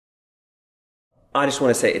I just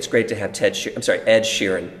want to say it's great to have Ed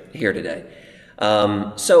Sheeran here today.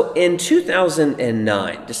 So in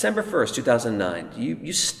 2009, December 1st, 2009,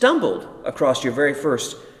 you stumbled across your very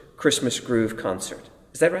first Christmas Groove concert.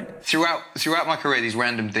 Is that right? Throughout my career, these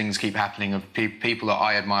random things keep happening of people that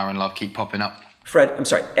I admire and love keep popping up.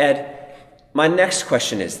 Ed, my next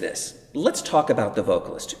question is this. Let's talk about the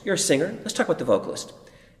vocalist. You're a singer. Let's talk about the vocalist.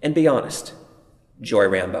 And be honest, Joy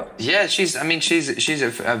Rambo. Yeah, she's a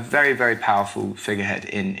very, very powerful figurehead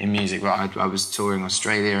in music. I was touring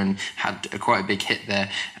Australia and had quite a big hit there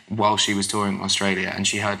while she was touring Australia, and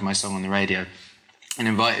she heard my song on the radio and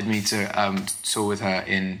invited me to tour with her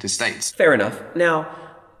in the States. Fair enough. Now,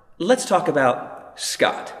 let's talk about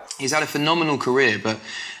Scott. He's had a phenomenal career, but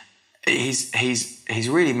he's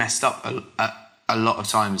really messed up a lot of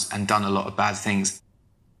times and done a lot of bad things.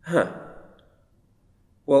 Huh.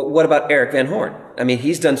 Well, what about Eric Van Horn? I mean,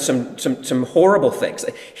 he's done some horrible things.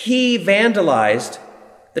 He vandalized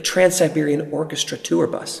the Trans-Siberian Orchestra tour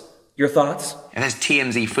bus. Your thoughts? And there's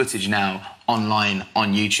TMZ footage now online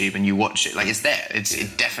on YouTube, and you watch it. Like, it's there.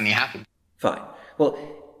 It definitely happened. Fine. Well,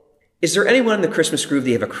 is there anyone in the Christmas Groove that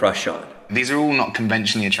you have a crush on? These are all not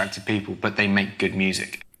conventionally attractive people, but they make good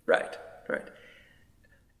music. Right.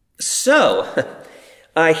 So,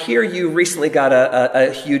 I hear you recently got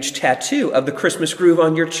a huge tattoo of the Christmas Groove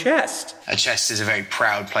on your chest. A chest is a very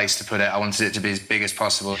proud place to put it. I wanted it to be as big as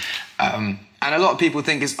possible. And a lot of people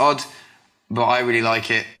think it's odd, but I really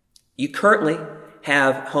like it. You currently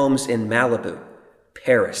have homes in Malibu,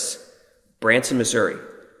 Paris, Branson, Missouri,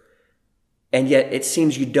 and yet it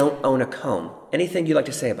seems you don't own a comb. Anything you'd like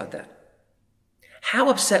to say about that? How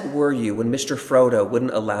upset were you when Mr. Frodo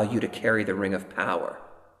wouldn't allow you to carry the Ring of Power?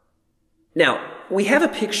 Now, we have a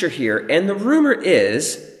picture here, and the rumor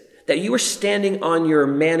is that you were standing on your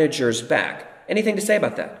manager's back. Anything to say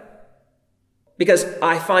about that? Because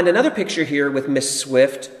I find another picture here with Miss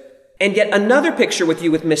Swift, and yet another picture with you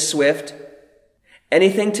with Miss Swift.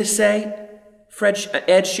 Anything to say,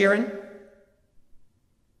 Ed Sheeran?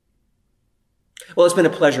 Well, it's been a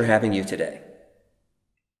pleasure having you today.